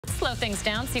slow things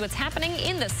down, see what's happening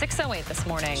in the 608 this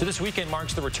morning. So this weekend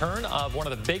marks the return of one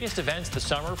of the biggest events this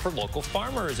summer for local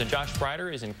farmers. And Josh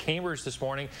Breider is in Cambridge this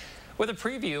morning with a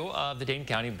preview of the Dane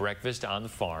County Breakfast on the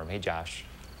Farm. Hey, Josh.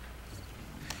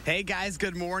 Hey guys,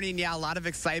 good morning. Yeah, a lot of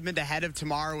excitement ahead of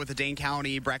tomorrow with the Dane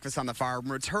County Breakfast on the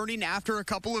Farm. Returning after a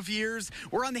couple of years,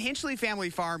 we're on the Hinchley family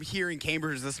farm here in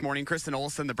Cambridge this morning. Kristen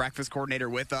Olson, the breakfast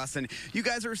coordinator, with us. And you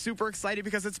guys are super excited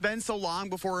because it's been so long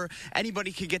before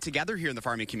anybody could get together here in the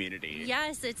farming community.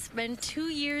 Yes, it's been 2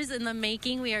 years in the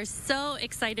making. We are so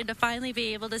excited to finally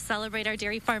be able to celebrate our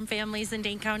dairy farm families in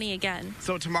Dane County again.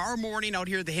 So tomorrow morning out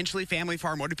here at the Hinchley family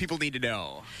farm, what do people need to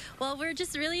know? Well, we're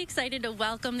just really excited to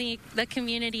welcome the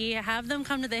community, have them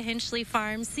come to the Hinchley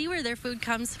farm, see where their food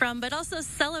comes from, but also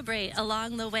celebrate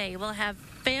along the way. We'll have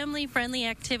family-friendly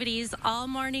activities all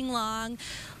morning long,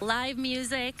 live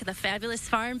music. The fabulous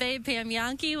farm babe, Pam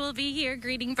Yankee, will be here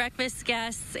greeting breakfast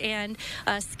guests, and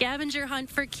a scavenger hunt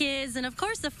for kids, and of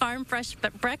course a farm fresh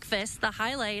breakfast, the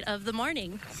highlight of the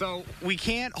morning. So we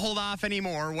can't hold off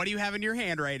anymore. What do you have in your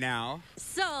hand right now?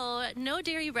 So no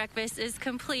dairy breakfast is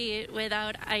complete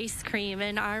without ice cream,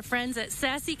 and our friends at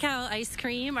Sassy Cow Ice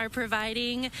Cream are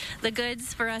providing the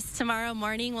goods for us tomorrow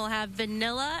morning. We'll have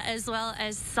vanilla as well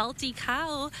as salty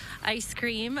cow ice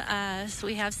cream. So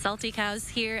we have salty cows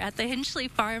here at the Hinchley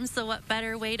farm, so what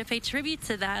better way to pay tribute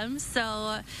to them? So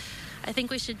I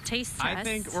think we should taste test. I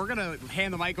think we're going to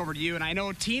hand the mic over to you. And I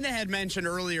know Tina had mentioned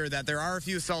earlier that there are a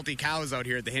few salty cows out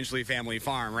here at the Hinchley family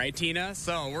farm, right, Tina?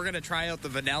 So we're going to try out the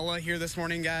vanilla here this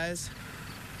morning, guys.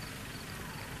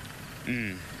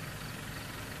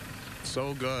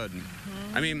 So good.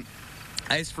 I mean,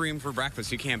 ice cream for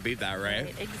breakfast, you can't beat that,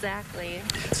 right? Exactly.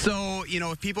 So, you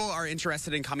know, if people are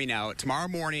interested in coming out tomorrow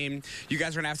morning, you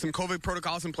guys are going to have some COVID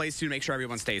protocols in place to make sure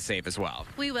everyone stays safe as well.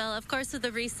 We will. Of course, with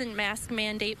the recent mask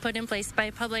mandate put in place by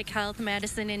Public Health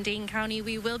Madison and Dane County,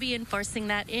 we will be enforcing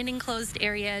that in enclosed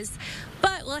areas.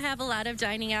 But we'll have a lot of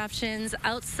dining options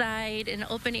outside in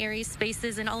open area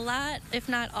spaces, and a lot, if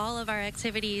not all, of our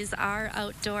activities are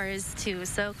outdoors too.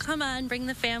 So come on, bring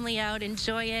the family out,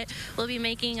 enjoy it. We'll be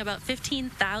making about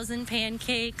 15,000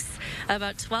 pancakes,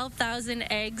 about 12,000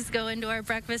 eggs go into our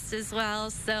breakfast as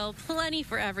well. So plenty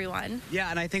for everyone.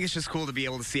 Yeah, and I think it's just cool to be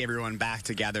able to see everyone back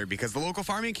together because the local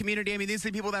farming community, I mean, these are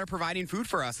the people that are providing food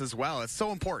for us as well. It's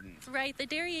so important. Right. The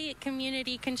dairy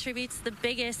community contributes the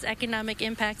biggest economic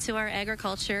impact to our agriculture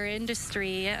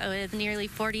industry with nearly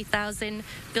 $40,000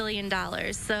 billion.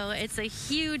 So it's a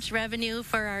huge revenue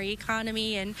for our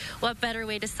economy, and what better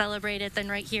way to celebrate it than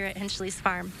right here at Hinchley's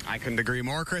farm. I couldn't agree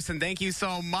more, Kristen. Thank you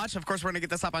so much. Of course, we're going to get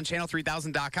this up on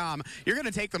channel3000.com. You're going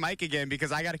to take the mic again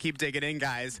because I got to keep digging in,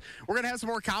 guys. We're going to have some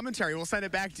more commentary. We'll send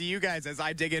it back to you guys as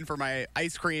I dig in for my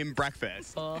ice cream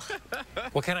breakfast.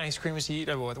 What kind of ice cream is he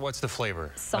eating? What's the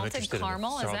flavor? Salted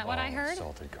caramel, is that what I heard?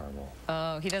 Salted caramel.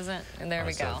 Oh, he doesn't. And there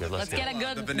we go. So Let's get a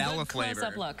good, the vanilla close-up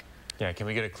flavor. look. Yeah, can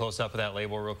we get a close-up of that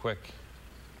label real quick?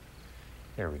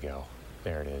 There we go.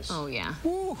 There it is. Oh, yeah.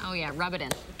 Woo. Oh, yeah. Rub it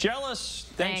in.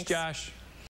 Jealous. Thanks, Josh.